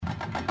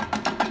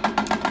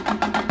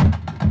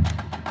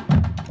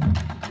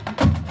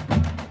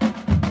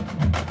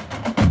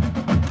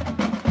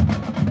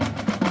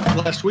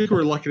Last week, we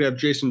were lucky to have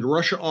Jason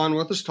DeRusha on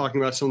with us,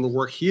 talking about some of the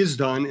work he has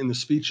done in the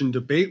speech and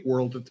debate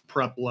world at the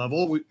prep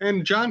level.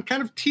 And John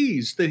kind of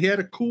teased that he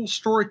had a cool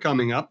story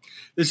coming up.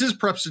 This is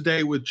Preps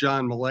Today with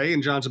John Millay,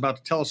 and John's about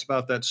to tell us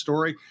about that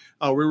story.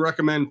 We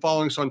recommend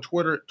following us on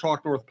Twitter at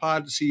Talk North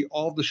Pod to see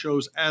all the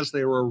shows as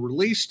they were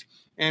released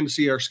and to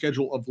see our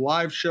schedule of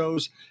live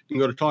shows. You can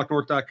go to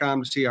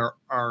talknorth.com to see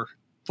our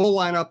full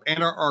lineup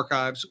and our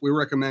archives. We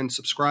recommend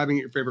subscribing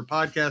at your favorite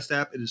podcast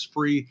app. It is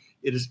free.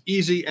 It is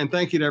easy. And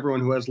thank you to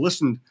everyone who has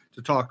listened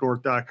to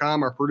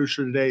talknorth.com. Our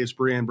producer today is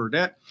Brianne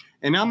Burdett.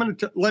 And now I'm going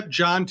to let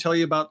John tell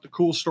you about the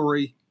cool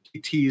story he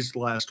teased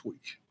last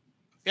week.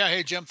 Yeah.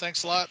 Hey, Jim,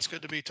 thanks a lot. It's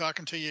good to be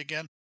talking to you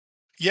again.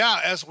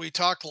 Yeah, as we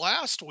talked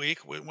last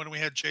week when we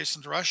had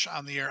Jason DeRusha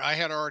on the air, I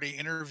had already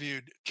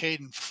interviewed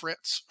Caden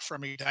Fritz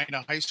from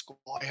Edina High School.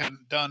 I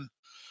hadn't done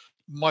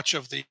much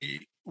of the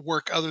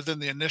work other than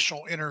the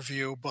initial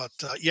interview, but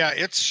yeah,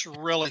 it's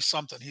really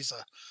something.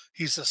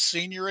 He's a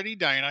senior at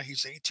Edina.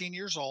 He's 18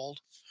 years old.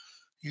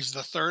 He's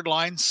the third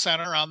line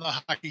center on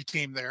the hockey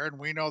team there, and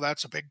we know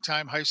that's a big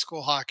time high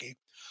school hockey.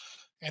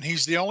 And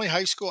he's the only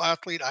high school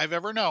athlete I've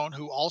ever known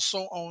who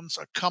also owns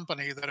a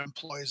company that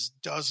employs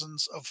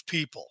dozens of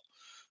people.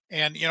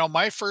 And, you know,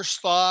 my first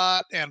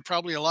thought, and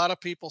probably a lot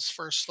of people's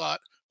first thought,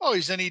 oh,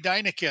 he's an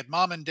Edina kid.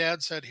 Mom and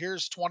dad said,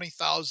 here's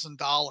 $20,000.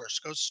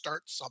 Go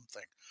start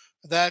something.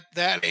 That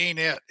ain't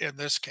it in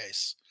this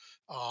case.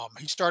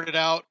 He started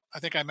out, I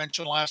think I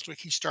mentioned last week,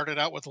 he started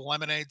out with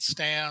lemonade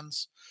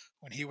stands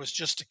when he was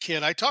just a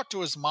kid. I talked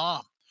to his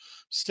mom,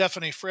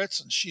 Stephanie Fritz,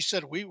 and she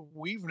said,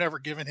 we've never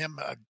given him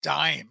a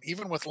dime,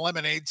 even with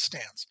lemonade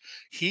stands.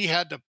 He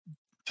had to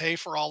pay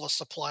for all the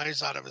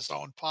supplies out of his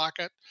own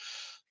pocket.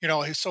 You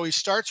know, so he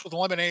starts with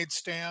lemonade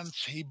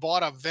stands. He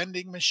bought a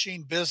vending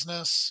machine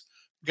business,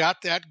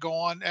 got that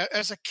going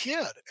as a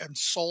kid and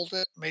sold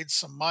it, made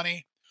some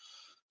money.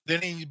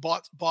 Then he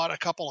bought a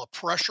couple of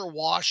pressure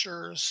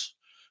washers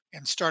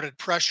and started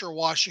pressure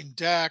washing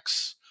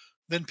decks.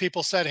 Then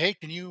people said, "Hey,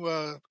 can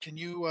you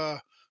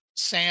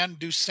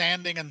do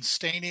sanding and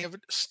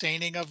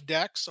staining of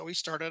decks?" So he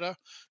started a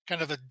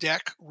kind of a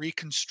deck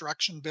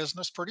reconstruction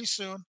business. Pretty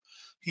soon,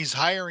 he's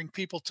hiring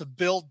people to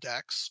build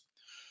decks.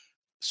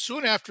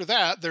 Soon after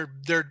that,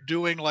 they're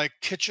doing like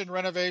kitchen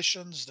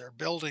renovations. They're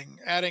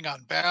adding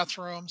on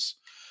bathrooms.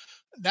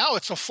 Now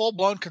it's a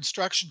full-blown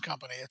construction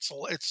company.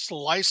 It's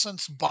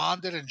licensed,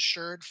 bonded,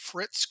 insured.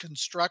 Fritz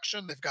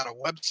Construction. They've got a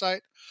website,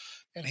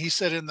 and he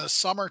said in the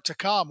summer to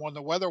come, when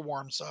the weather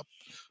warms up,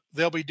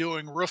 they'll be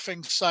doing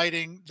roofing,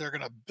 siding. They're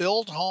going to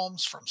build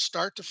homes from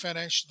start to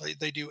finish.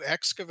 They do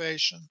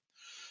excavation,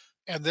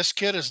 and this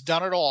kid has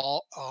done it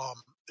all.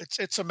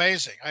 It's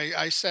amazing.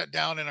 I sat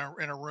down in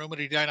a room at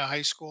Edina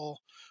High School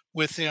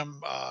with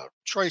him.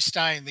 Troy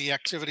Stein, the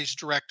activities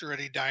director at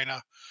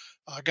Edina,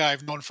 a guy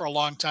I've known for a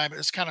long time.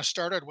 It's kind of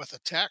started with a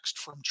text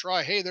from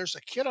Troy. Hey, there's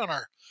a kid on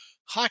our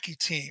hockey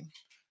team.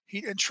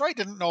 And Troy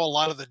didn't know a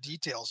lot of the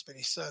details, but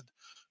he said,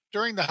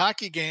 during the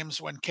hockey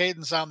games, when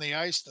Caden's on the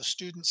ice, the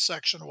student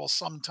section will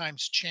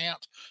sometimes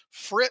chant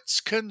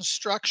Fritz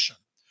Construction,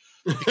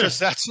 because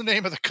that's the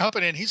name of the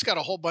company. And he's got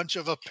a whole bunch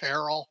of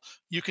apparel.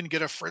 You can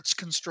get a Fritz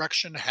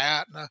Construction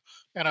hat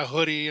and a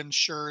hoodie and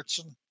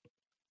shirts.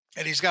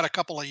 And he's got a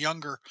couple of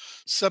younger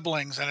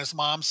siblings. And his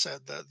mom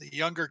said that the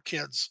younger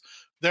kids,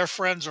 their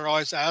friends are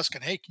always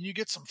asking, hey, can you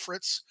get some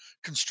Fritz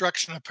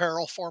Construction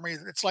apparel for me?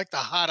 It's like the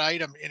hot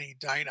item in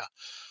Edina.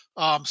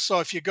 So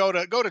if you go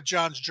to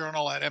John's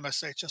Journal at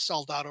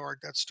mshsl.org,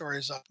 that story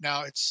is up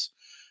now.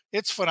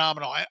 It's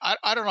phenomenal.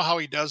 I don't know how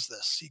he does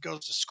this. He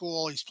goes to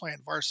school. He's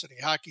playing varsity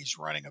hockey. He's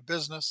running a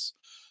business.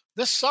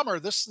 This summer,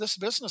 this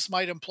business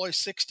might employ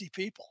 60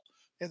 people.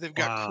 And they've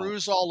got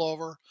crews all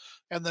over.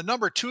 And the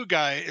number two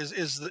guy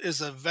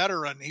is a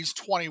veteran. He's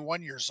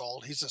 21 years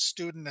old. He's a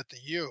student at the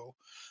U,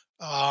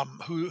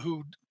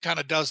 who kind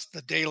of does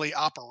the daily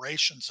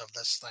operations of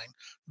this thing.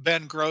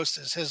 Ben Gross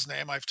is his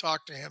name. I've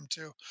talked to him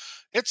too.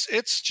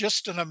 It's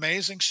just an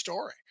amazing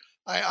story.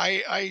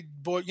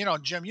 Boy,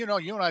 Jim, you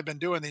and I've been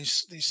doing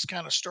these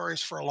kind of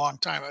stories for a long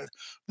time.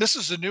 This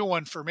is a new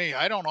one for me.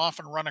 I don't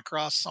often run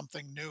across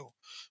something new.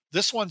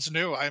 This one's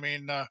new. I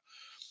mean,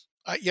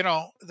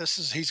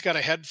 he's got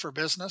a head for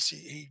business.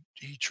 He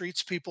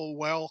treats people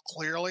well,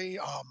 clearly.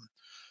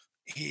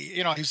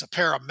 He's a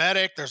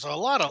paramedic. There's a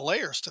lot of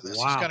layers to this.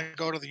 Wow. He's going to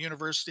go to the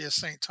University of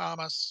St.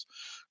 Thomas,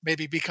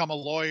 maybe become a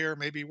lawyer,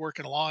 maybe work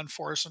in law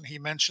enforcement. He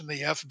mentioned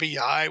the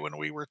FBI when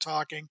we were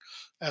talking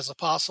as a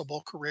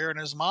possible career. And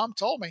his mom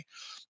told me,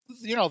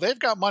 they've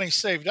got money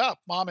saved up.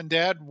 Mom and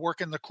dad work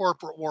in the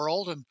corporate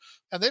world, and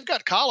they've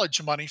got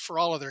college money for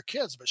all of their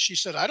kids. But she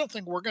said, I don't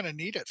think we're going to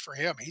need it for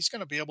him. He's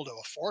going to be able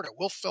to afford it.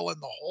 We'll fill in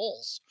the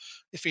holes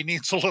if he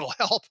needs a little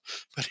help.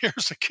 But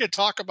here's a kid,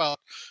 talk about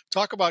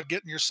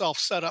getting yourself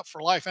set up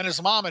for life. And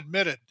his mom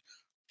admitted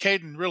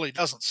Caden really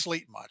doesn't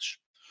sleep much.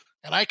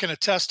 And I can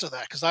attest to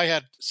that, because I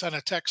had sent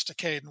a text to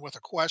Caden with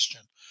a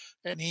question,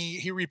 and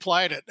he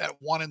replied it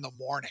at 1 a.m.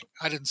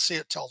 I didn't see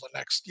it till the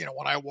next,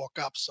 when I woke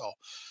up. So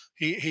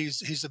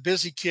he's a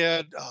busy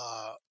kid,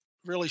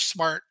 really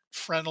smart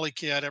friendly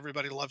kid.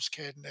 Everybody loves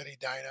Caden and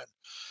Edina.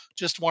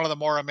 Just one of the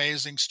more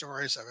amazing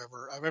stories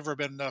I've ever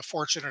been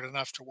fortunate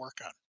enough to work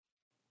on.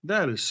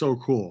 That is so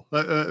cool.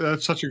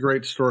 That's such a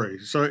great story.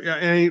 So, yeah,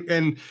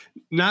 and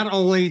not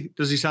only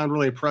does he sound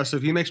really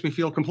impressive, he makes me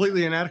feel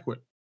completely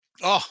inadequate.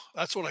 Oh,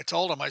 that's what I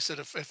told him. I said,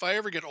 if I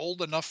ever get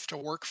old enough to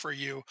work for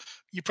you,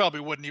 you probably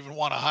wouldn't even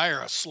want to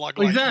hire a slug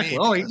like Exactly. me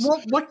Oh,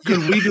 because what you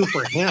could we do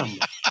for him?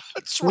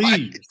 that's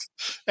right.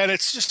 Please. And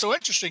it's just so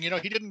interesting.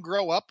 He didn't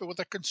grow up with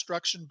a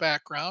construction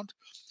background.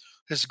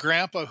 His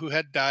grandpa, who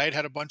had died,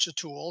 had a bunch of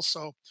tools.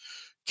 So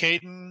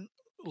Caden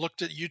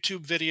looked at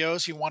YouTube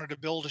videos. He wanted to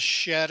build a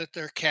shed at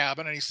their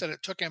cabin, and he said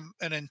it took him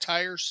an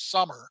entire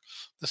summer.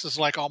 This is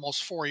like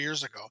almost 4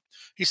 years ago.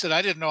 He said,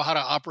 I didn't know how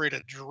to operate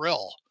a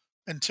drill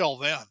until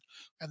then.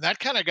 And that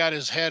kind of got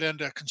his head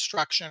into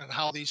construction and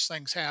how these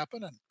things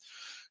happen.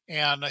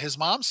 And his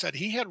mom said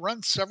he had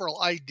run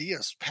several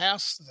ideas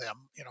past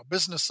them,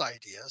 business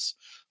ideas,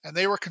 and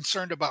they were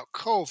concerned about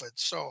COVID.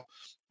 So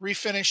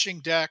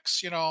refinishing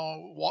decks,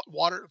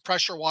 water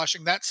pressure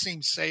washing, that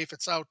seems safe.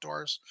 It's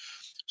outdoors.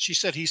 She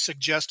said he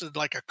suggested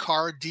like a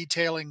car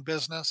detailing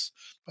business,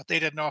 but they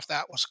didn't know if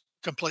that was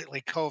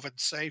completely COVID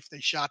safe.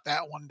 They shot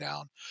that one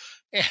down.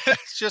 And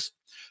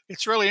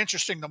it's really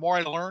interesting. The more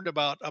I learned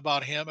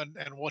about him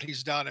and what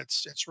he's done,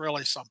 it's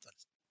really something.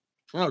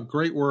 Oh,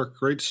 great work.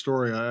 Great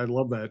story. I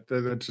love that.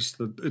 That's just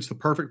it's the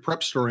perfect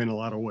prep story in a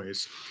lot of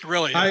ways. It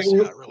really I is.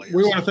 Yeah, it really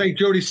We is. want to thank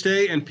Jody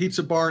Stay and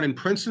Pizza Barn in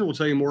Princeton. We'll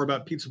tell you more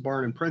about Pizza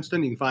Barn in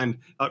Princeton. You can find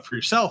out for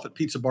yourself at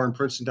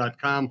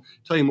pizzabarnprinceton.com.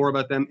 Tell you more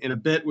about them in a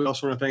bit. We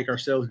also want to thank our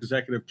sales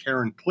executive,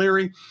 Karen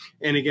Cleary.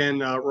 And again,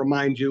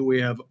 remind you, we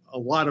have a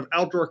lot of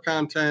outdoor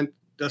content.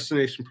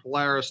 Destination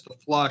Polaris, The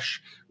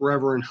Flush,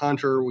 Reverend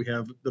Hunter. We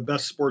have the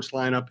best sports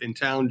lineup in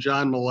town.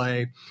 John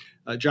Millay,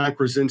 John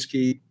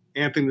Krasinski,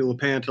 Anthony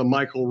LaPanta,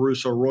 Michael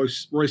Russo, Roy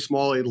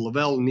Smalley,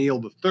 Lavelle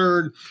Neal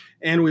III,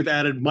 and we've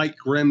added Mike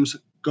Grimm's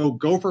Go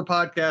Gopher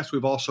podcast.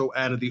 We've also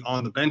added the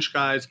On the Bench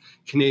guys,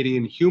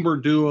 Canadian humor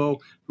duo,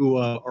 who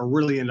are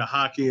really into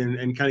hockey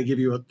and kind of give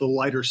you the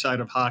lighter side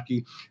of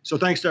hockey. So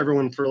thanks to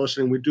everyone for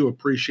listening. We do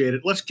appreciate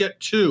it. Let's get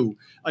to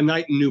A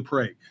Night in New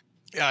Prague.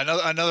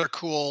 Yeah, another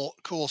cool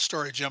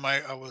story, Jim.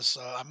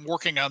 I'm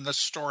working on this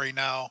story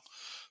now,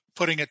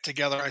 putting it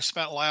together. I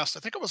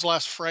think it was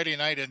last Friday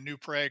night in New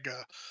Prague.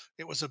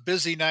 It was a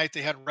busy night.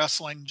 They had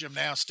wrestling,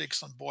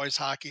 gymnastics, and boys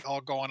hockey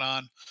all going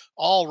on,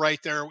 all right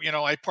there.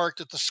 I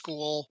parked at the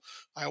school.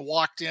 I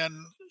walked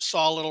in,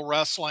 saw a little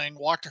wrestling,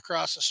 walked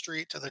across the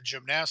street to the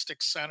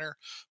gymnastics center,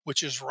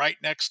 which is right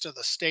next to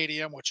the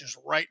stadium, which is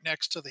right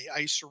next to the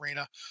ice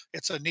arena.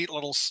 It's a neat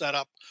little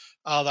setup.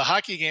 The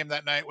hockey game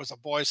that night was a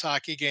boys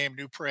hockey game,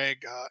 New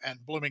Prague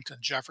and Bloomington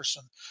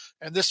Jefferson.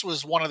 And this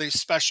was one of these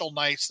special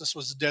nights. This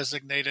was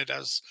designated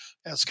as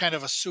kind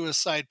of a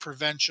suicide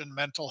prevention,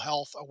 mental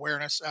health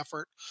awareness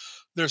effort.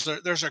 There's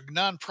a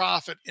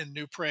nonprofit in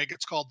New Prague.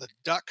 It's called the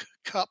Duck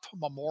Cup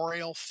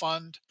Memorial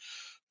Fund,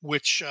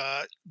 which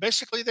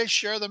basically they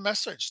share the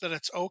message that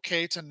it's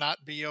okay to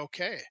not be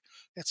okay.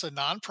 It's a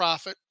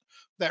nonprofit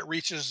that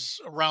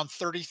reaches around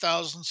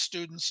 30,000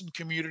 students and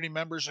community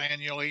members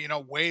annually,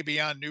 way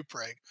beyond New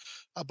Prague,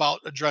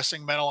 about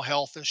addressing mental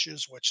health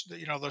issues, which,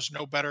 there's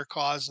no better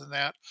cause than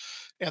that.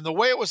 And the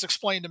way it was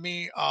explained to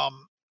me,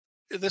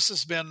 this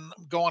has been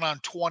going on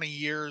 20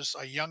 years.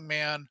 A young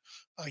man,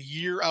 a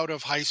year out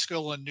of high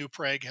school in New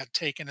Prague, had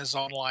taken his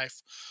own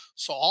life.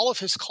 So all of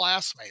his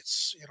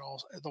classmates,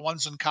 the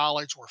ones in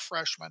college, were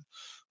freshmen.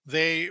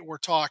 They were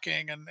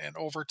talking and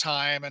over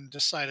time and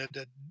decided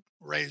to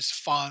raise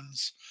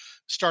funds.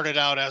 Started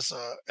out as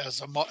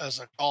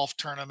a golf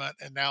tournament,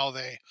 and now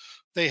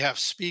they have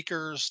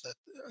speakers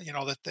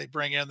that they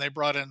bring in. They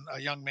brought in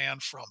a young man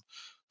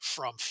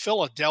from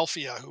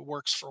Philadelphia who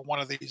works for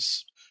one of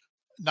these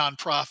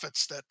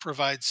nonprofits that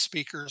provides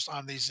speakers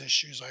on these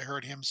issues. I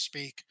heard him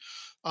speak,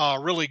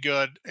 really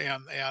good,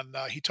 and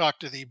he talked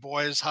to the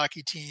boys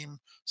hockey team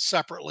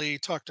separately,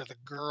 talked to the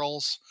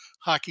girls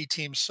hockey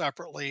team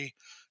separately,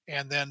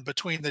 and then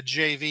between the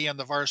JV and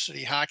the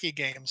varsity hockey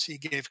games, he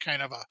gave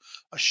kind of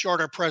a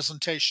shorter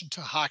presentation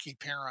to hockey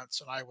parents,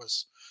 and I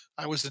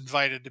was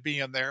invited to be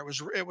in there.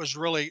 It was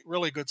really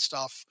really good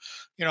stuff.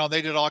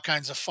 They did all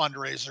kinds of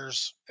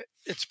fundraisers.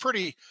 It's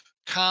pretty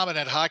common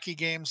at hockey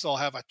games. They'll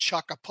have a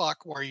chuck a puck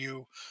where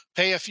you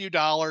pay a few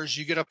dollars,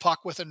 you get a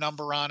puck with a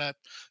number on it,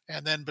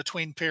 and then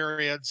between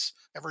periods,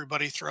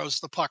 everybody throws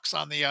the pucks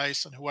on the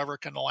ice, and whoever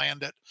can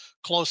land it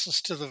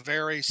closest to the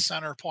very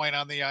center point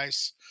on the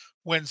ice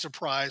wins a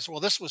prize.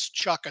 Well, this was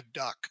chuck a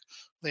duck.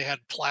 They had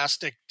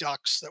plastic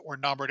ducks that were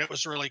numbered. It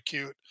was really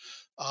cute.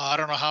 I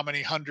don't know how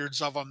many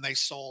hundreds of them they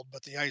sold,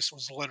 but the ice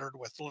was littered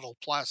with little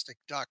plastic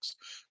ducks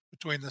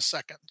between the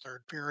second and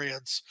third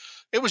periods.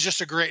 It was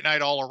just a great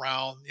night all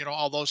around.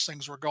 All those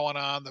things were going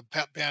on. The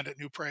pep band at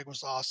New Prague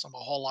was awesome, a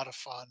whole lot of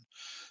fun.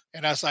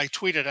 And as I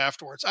tweeted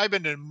afterwards, I've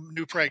been to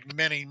New Prague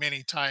many,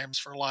 many times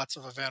for lots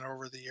of event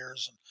over the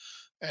years.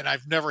 and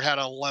I've never had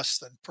a less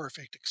than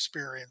perfect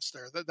experience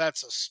there.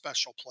 That's a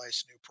special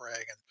place, New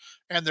Prague,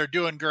 and they're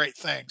doing great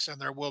things.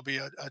 And there will be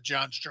a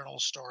John's Journal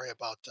story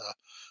about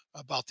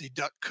the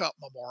Duck Cup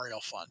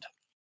Memorial Fund.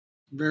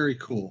 Very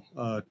cool.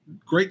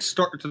 Great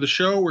start to the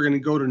show. We're going to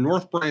go to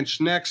North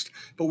Branch next,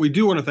 but we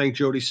do want to thank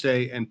Jody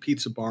Stay and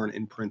Pizza Barn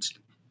in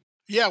Princeton.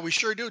 Yeah, we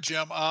sure do,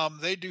 Jim.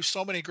 They do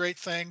so many great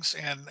things,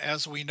 and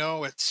as we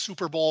know, it's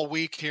Super Bowl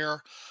week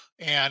here.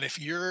 And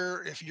if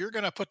you're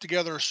going to put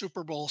together a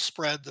Super Bowl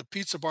spread, the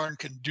Pizza Barn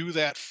can do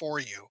that for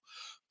you.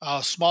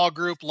 Small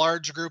group,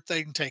 large group,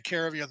 they can take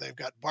care of you. They've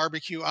got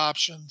barbecue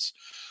options.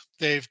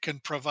 They can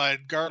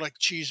provide garlic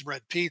cheese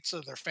bread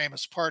pizza, their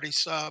famous party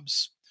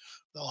subs.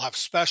 They'll have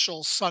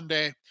specials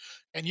Sunday.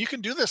 And you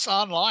can do this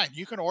online.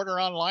 You can order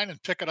online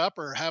and pick it up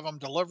or have them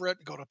deliver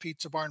it. Go to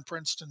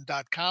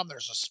pizzabarnprinceton.com.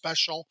 There's a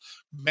special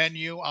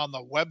menu on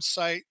the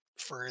website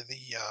for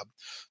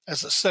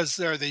as it says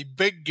there, the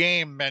big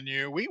game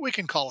menu. We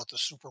can call it the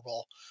Super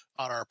Bowl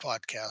on our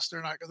podcast.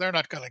 They're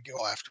not going to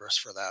go after us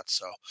for that.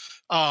 So,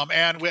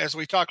 as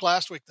we talked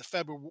last week,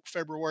 the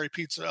February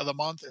pizza of the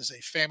month is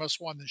a famous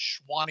one, the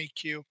Schwani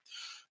Q.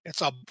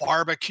 It's a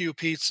barbecue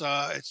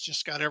pizza. It's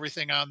just got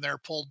everything on there: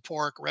 pulled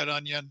pork, red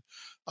onion,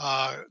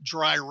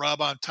 dry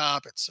rub on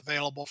top. It's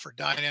available for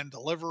dine-in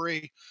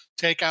delivery,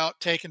 takeout,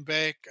 take and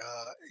bake.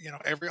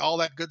 All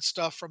that good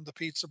stuff from the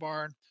Pizza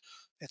Barn.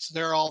 It's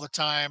there all the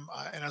time.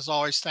 And as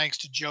always, thanks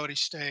to Jody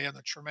Stay and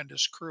the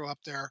tremendous crew up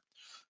there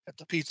at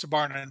the Pizza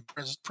Barn in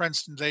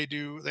Princeton. They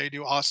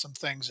do awesome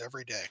things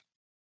every day.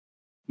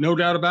 No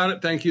doubt about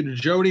it. Thank you to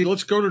Jody.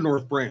 Let's go to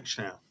North Branch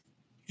now.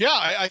 Yeah,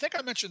 I think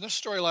I mentioned this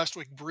story last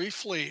week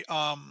briefly.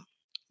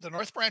 The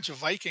North Branch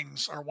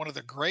Vikings are one of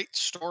the great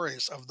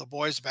stories of the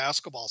boys'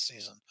 basketball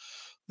season.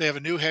 They have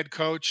a new head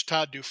coach,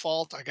 Todd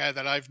Dufault, a guy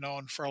that I've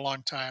known for a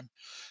long time.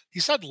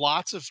 He's had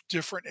lots of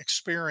different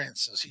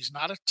experiences. He's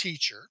not a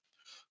teacher,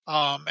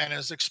 and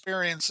his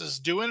experiences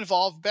do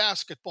involve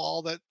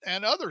basketball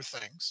and other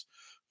things.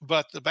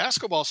 But the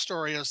basketball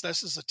story is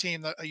this is a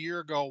team that a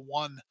year ago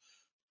won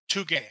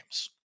 2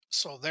 games.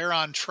 So they're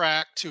on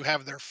track to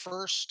have their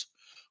first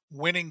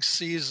winning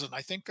season.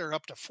 I think they're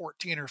up to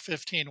 14 or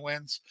 15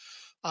 wins.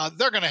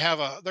 They're going to have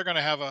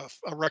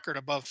a record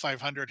above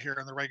 500 here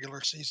in the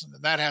regular season,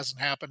 and that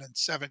hasn't happened in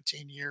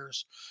 17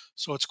 years.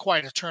 So it's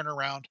quite a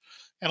turnaround.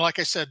 And like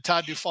I said,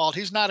 Todd Dufault,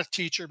 he's not a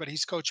teacher, but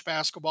he's coached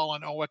basketball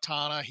in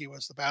Owatonna. He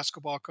was the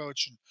basketball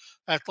coach and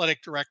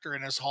athletic director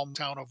in his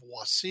hometown of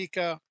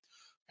Waseca.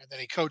 And then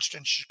he coached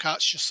in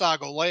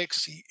Chisago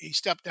Lakes. He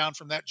stepped down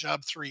from that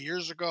job 3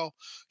 years ago.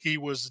 He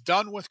was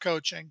done with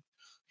coaching.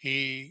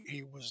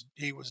 He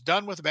was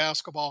done with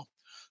basketball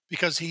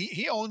because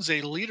he owns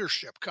a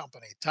leadership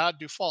company, Todd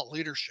Dufault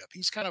Leadership.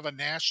 He's kind of a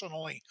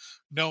nationally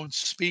known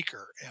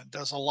speaker and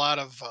does a lot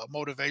of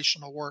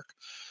motivational work.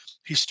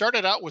 He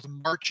started out with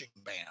marching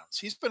bands.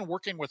 He's been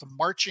working with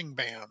marching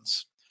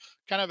bands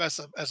kind of as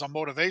a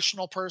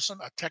motivational person,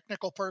 a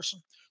technical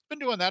person. Been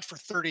doing that for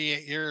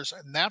 38 years.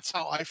 And that's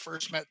how I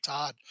first met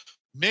Todd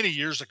many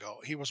years ago.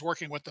 He was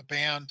working with the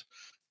band,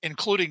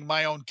 including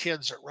my own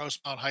kids at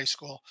Rosemount High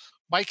School.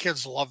 My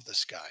kids love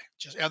this guy,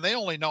 and they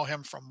only know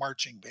him from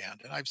marching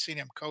band. And I've seen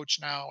him coach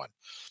now, and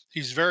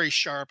he's very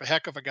sharp, a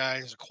heck of a guy.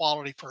 He's a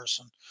quality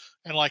person.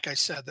 And like I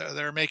said,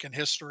 they're making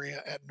history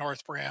at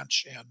North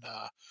Branch, and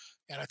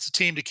it's a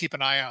team to keep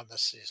an eye on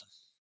this season.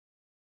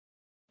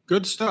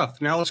 Good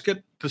stuff. Now let's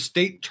get to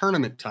state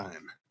tournament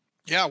time.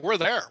 Yeah, we're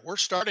there. We're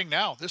starting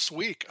now this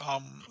week.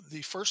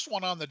 The first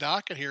one on the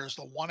docket here is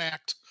the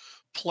one-act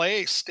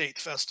play state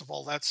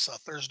festival. That's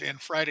Thursday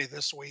and Friday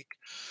this week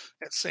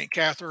at St.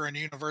 Catherine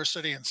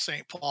University in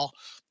St. Paul.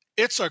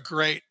 It's a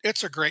great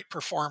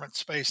performance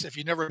space. If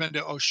you've never been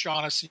to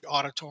O'Shaughnessy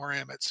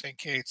Auditorium at St.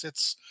 Kate's,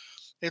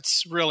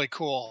 it's really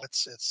cool.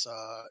 It's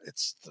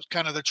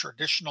kind of the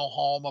traditional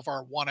home of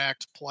our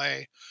one-act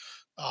play.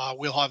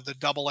 We'll have the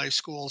AA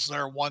schools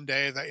there one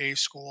day, the A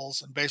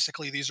schools, and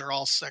basically these are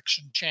all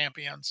section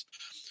champions.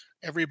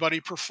 Everybody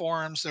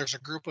performs. There's a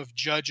group of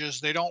judges.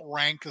 They don't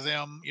rank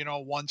them,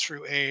 1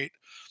 through 8.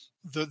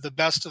 The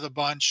best of the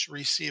bunch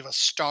receive a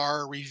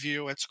star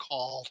review, it's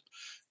called,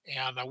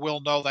 and we'll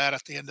know that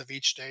at the end of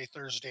each day,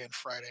 Thursday and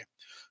Friday.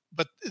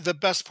 But the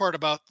best part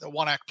about the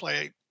one-act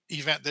play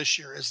event this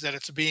year is that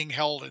it's being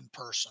held in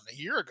person. A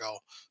year ago,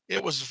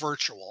 it was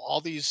virtual. All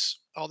these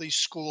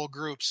school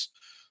groups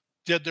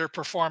did their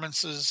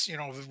performances,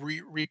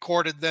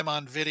 recorded them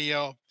on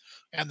video,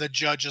 and the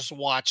judges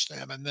watched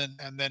them and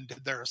then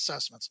did their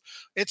assessments.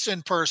 It's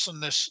in person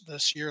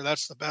this year.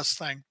 That's the best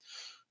thing.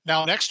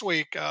 Now, next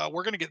week,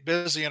 we're going to get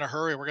busy in a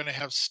hurry. We're going to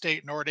have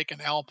state Nordic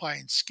and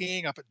alpine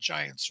skiing up at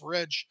Giants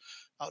Ridge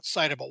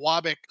outside of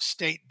Awabic,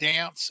 state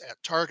dance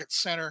at Target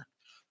Center,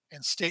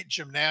 and state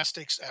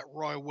gymnastics at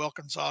Roy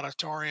Wilkins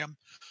Auditorium.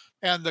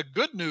 And the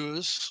good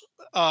news,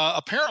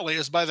 apparently,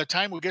 is by the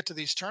time we get to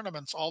these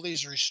tournaments, all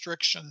these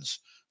restrictions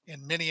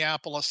in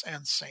Minneapolis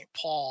and St.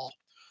 Paul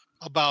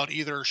about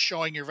either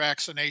showing your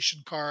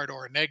vaccination card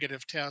or a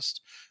negative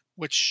test,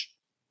 which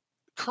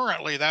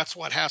currently that's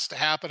what has to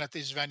happen at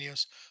these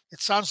venues.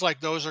 It sounds like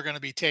those are going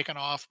to be taken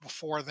off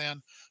before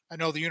then. I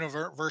know the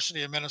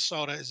University of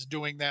Minnesota is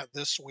doing that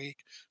this week,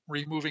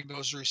 removing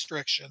those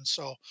restrictions.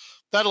 So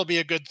that'll be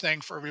a good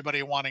thing for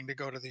everybody wanting to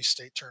go to these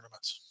state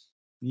tournaments.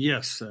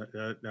 Yes,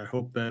 I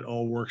hope that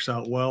all works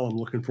out well. I'm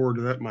looking forward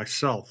to that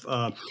myself.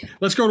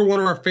 Let's go to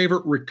one of our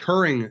favorite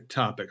recurring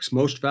topics,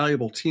 most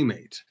valuable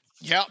teammate.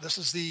 Yeah, this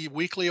is the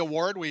weekly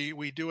award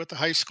we do at the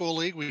high school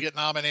league. We get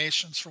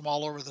nominations from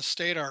all over the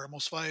state. Our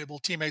most valuable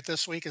teammate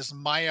this week is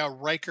Maya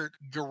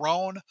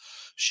Reichert-Garone.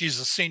 She's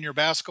a senior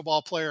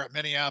basketball player at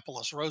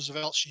Minneapolis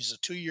Roosevelt. She's a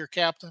 2-year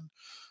captain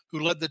who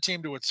led the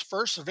team to its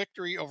first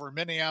victory over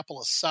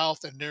Minneapolis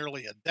South in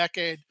nearly a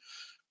decade.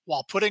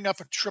 While putting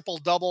up a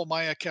triple-double,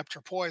 Maya kept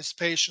her poise,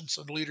 patience,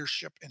 and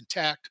leadership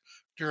intact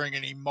during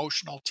an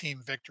emotional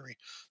team victory.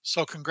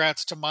 So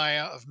congrats to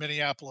Maya of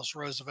Minneapolis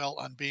Roosevelt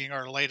on being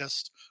our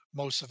latest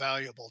most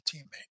valuable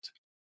teammate.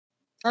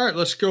 All right,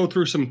 let's go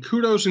through some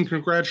kudos and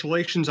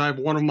congratulations. I have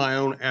one of my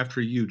own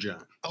after you,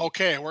 John.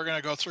 Okay, we're going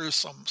to go through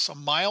some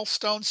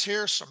milestones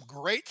here, some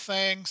great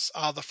things.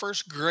 The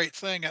first great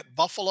thing at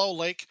Buffalo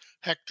Lake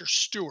Hector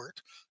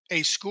Stewart,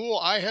 a school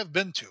I have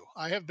been to.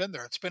 I have been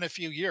there. It's been a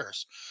few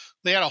years.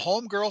 They had a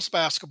home girls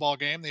basketball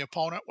game. The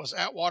opponent was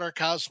Atwater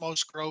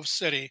Cosmos Grove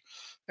City,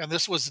 and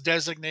this was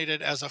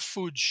designated as a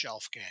food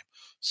shelf game.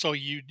 So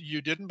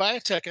you didn't buy a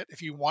ticket.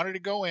 If you wanted to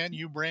go in,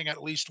 you bring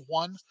at least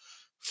one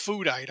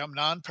food item,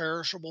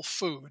 non-perishable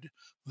food.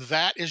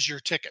 That is your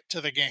ticket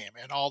to the game,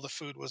 and all the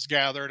food was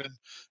gathered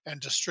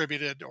and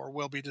distributed or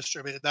will be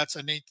distributed. That's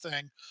a neat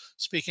thing.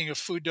 Speaking of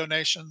food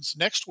donations,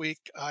 next week,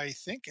 I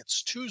think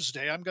it's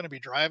Tuesday, I'm going to be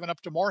driving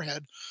up to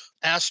Moorhead,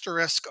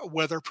 asterisk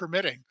weather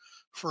permitting,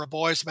 for a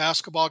boys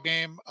basketball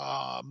game.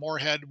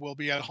 Moorhead will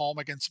be at home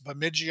against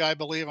Bemidji, I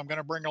believe. I'm going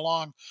to bring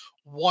along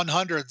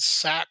 100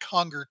 Sack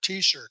Hunger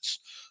t-shirts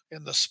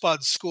in the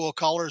Spud school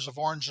colors of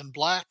orange and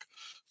black.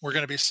 We're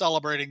going to be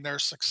celebrating their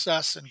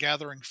success in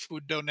gathering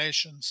food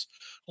donations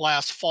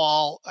last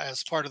fall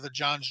as part of the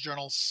John's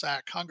Journal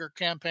Sack Hunger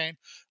campaign.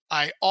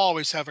 I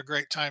always have a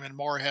great time in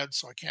Moorhead,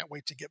 so I can't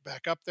wait to get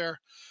back up there.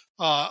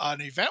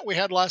 An event we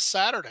had last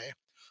Saturday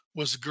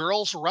was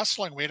girls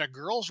wrestling. We had a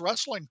girls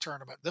wrestling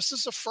tournament. This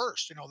is the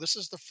first, this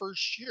is the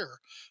first year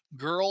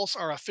girls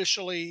are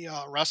officially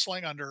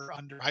wrestling under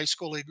high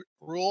school league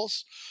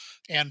rules.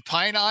 And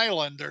Pine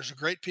Island, there's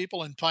great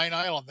people in Pine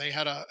Island. They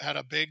had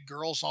a big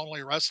girls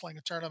only wrestling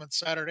tournament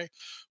Saturday.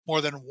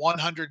 More than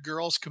 100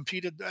 girls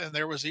competed, and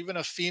there was even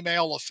a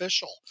female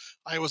official.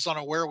 I was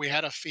unaware we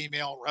had a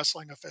female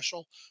wrestling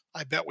official.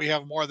 I bet we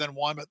have more than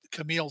one, but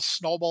Camille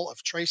Snowball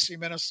of Tracy,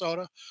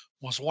 Minnesota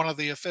was one of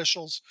the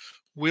officials.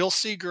 We'll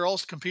see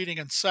girls competing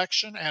in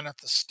section and at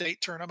the state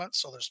tournament,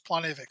 so there's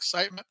plenty of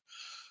excitement.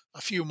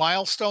 A few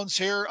milestones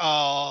here.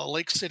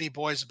 Lake City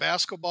boys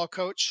basketball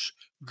coach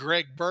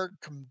Greg Berg,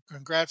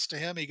 congrats to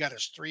him. He got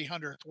his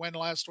 300th win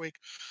last week.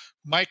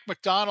 Mike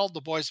McDonald, the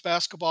boys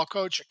basketball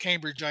coach at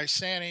Cambridge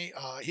Isani,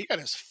 he got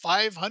his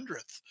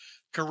 500th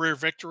career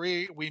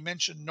victory. We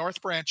mentioned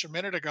North Branch a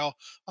minute ago.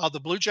 The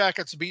Blue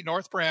Jackets beat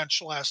North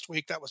Branch last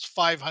week. That was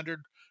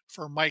 500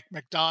 for Mike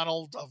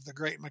McDonald of the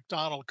great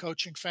McDonald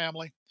coaching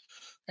family.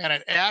 And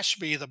at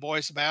Ashby, the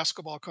boys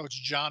basketball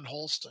coach John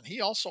Holston,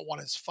 he also won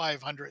his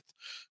 500th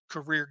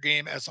career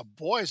game as a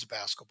boys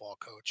basketball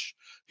coach.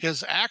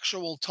 His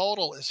actual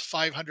total is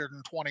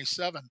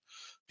 527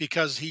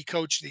 because he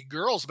coached the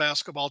girls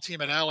basketball team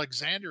at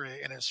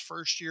Alexandria in his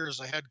first year as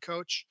a head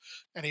coach,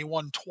 and he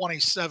won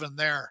 27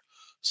 there.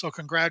 So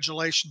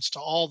congratulations to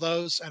all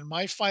those. And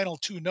my final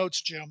two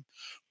notes, Jim,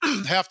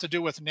 have to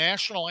do with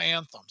national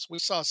anthems. We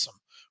saw some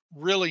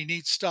really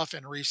neat stuff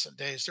in recent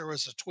days. There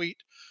was a tweet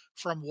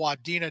from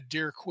Wadena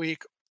Deer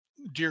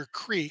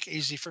Creek,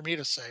 easy for me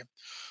to say,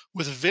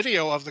 with a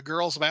video of the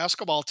girls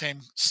basketball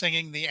team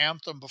singing the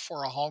anthem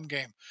before a home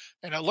game.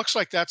 And it looks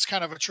like that's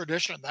kind of a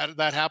tradition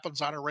that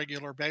happens on a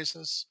regular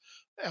basis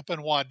up in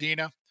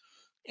Wadena.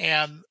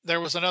 And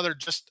there was another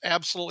just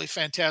absolutely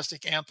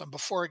fantastic anthem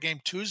before a game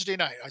Tuesday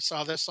night. I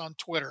saw this on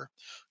Twitter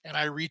and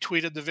I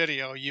retweeted the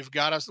video. You've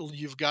got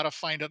to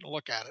find it and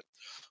look at it.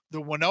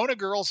 The Winona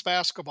girls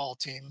basketball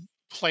team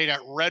played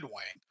at Red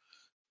Wing,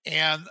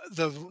 and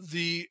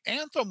the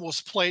anthem was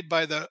played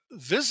by the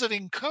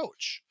visiting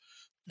coach.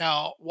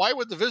 Now, why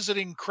would the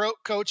visiting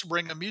coach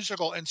bring a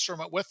musical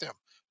instrument with him?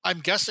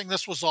 I'm guessing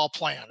this was all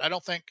planned. I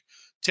don't think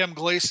Tim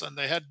Gleason,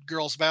 the head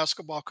girls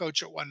basketball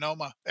coach at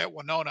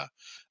Winona,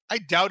 I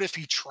doubt if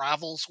he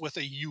travels with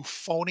a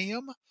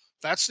euphonium.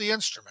 That's the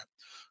instrument.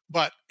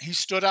 But he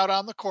stood out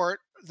on the court.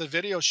 The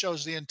video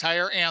shows the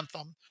entire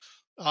anthem.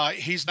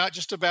 He's not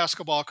just a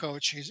basketball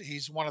coach.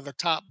 He's one of the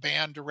top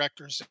band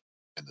directors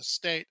in the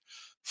state.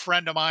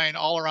 Friend of mine,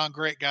 all around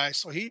great guy.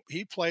 So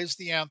he plays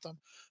the anthem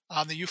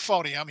on the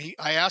euphonium.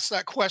 I asked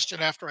that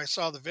question after I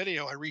saw the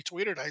video. I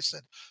retweeted. I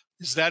said,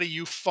 "Is that a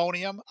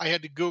euphonium?" I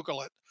had to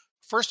Google it.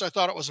 First, I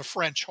thought it was a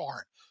French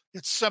horn.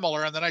 It's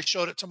similar. And then I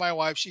showed it to my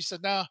wife. She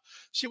said, "No,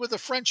 see, with the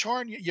French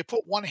horn, you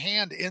put one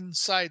hand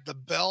inside the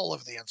bell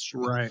of the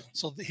instrument." Right.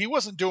 So he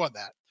wasn't doing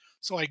that.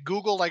 So I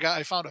Googled,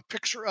 I found a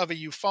picture of a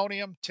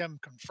euphonium. Tim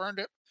confirmed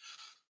it.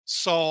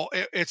 So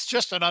it's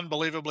just an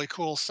unbelievably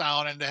cool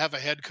sound. And to have a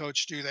head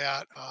coach do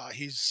that,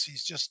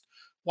 he's just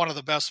one of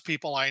the best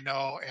people I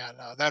know. And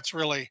that's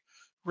really,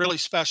 really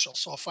special.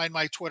 So find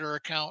my Twitter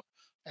account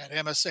at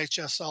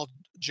MSHSL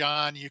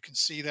John. You can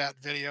see that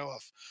video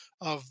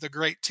of the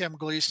great Tim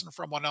Gleason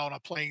from Winona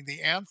playing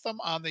the anthem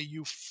on the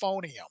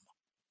euphonium.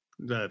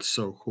 That's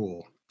so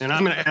cool. And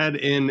I'm going to add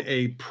in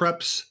a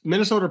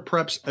Minnesota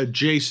Preps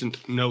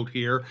adjacent note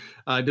here.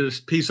 I did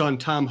a piece on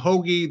Tom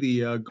Hoagie,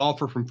 the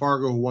golfer from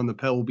Fargo who won the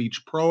Pebble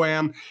Beach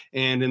Pro-Am.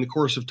 And in the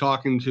course of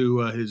talking to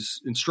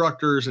his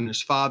instructors and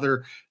his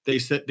father, they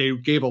said they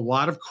gave a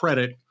lot of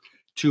credit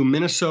to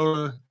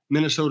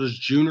Minnesota's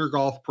junior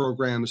golf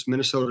programs,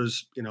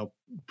 Minnesota's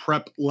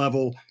prep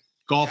level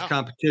golf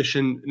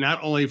competition, not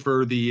only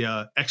for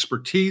the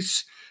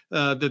expertise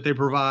that they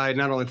provide,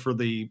 not only for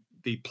the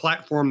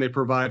platform they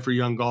provide for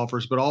young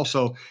golfers, but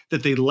also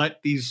that they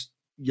let these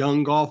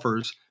young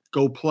golfers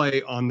go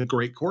play on the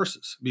great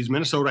courses, because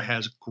Minnesota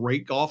has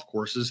great golf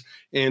courses.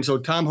 And so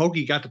Tom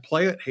Hoagie got to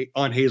play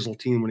on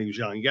Hazeltine when he was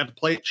young. He got to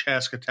play at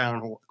Chaska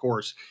Town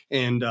course.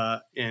 And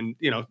I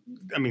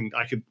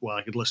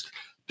could list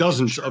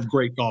dozens of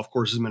great golf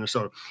courses in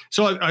Minnesota.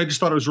 So I just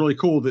thought it was really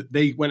cool that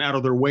they went out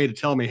of their way to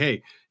tell me,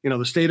 hey,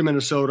 the state of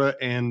Minnesota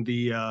and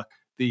the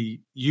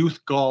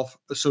youth golf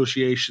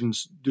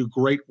associations do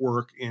great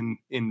work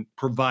in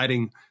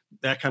providing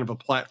that kind of a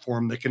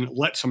platform that can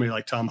let somebody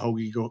like Tom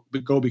Hoagie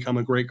go become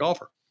a great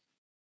golfer.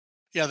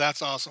 Yeah,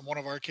 that's awesome. One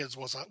of our kids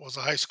was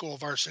a high school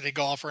varsity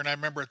golfer, and I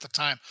remember at the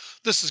time,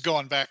 this is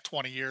going back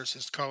 20 years,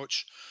 his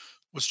coach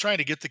was trying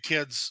to get the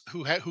kids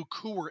who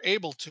were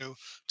able to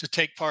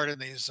take part in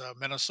these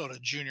Minnesota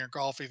junior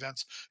golf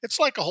events. It's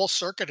like a whole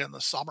circuit in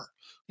the summer.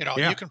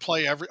 You can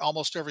play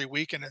almost every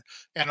week,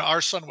 and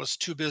our son was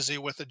too busy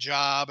with a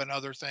job and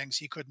other things.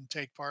 He couldn't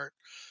take part.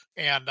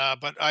 And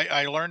but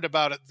I learned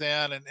about it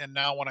then, and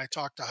now when I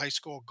talk to high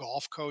school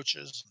golf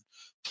coaches and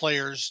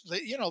players,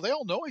 they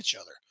all know each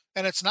other,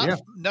 and it's not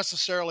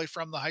necessarily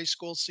from the high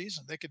school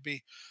season. They could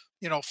be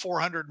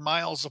 400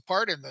 miles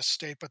apart in this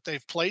state, but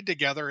they've played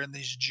together in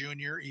these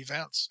junior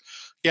events.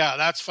 Yeah,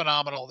 that's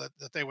phenomenal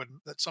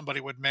that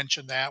somebody would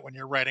mention that when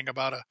you're writing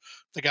about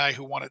the guy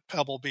who won at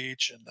Pebble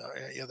Beach.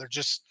 And they're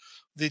just,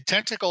 the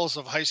tentacles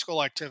of high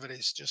school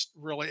activities just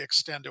really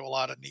extend to a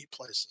lot of neat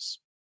places.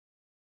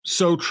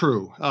 So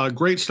true.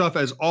 Great stuff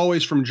as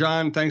always from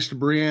John. Thanks to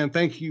Brianne.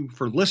 Thank you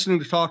for listening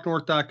to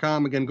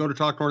TalkNorth.com. Again, go to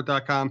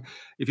TalkNorth.com.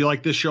 If you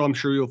like this show, I'm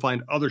sure you'll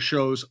find other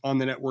shows on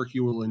the network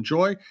you will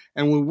enjoy.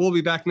 And we will be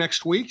back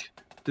next week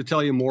to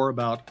tell you more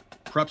about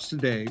Preps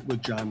Today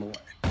with John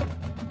Millay.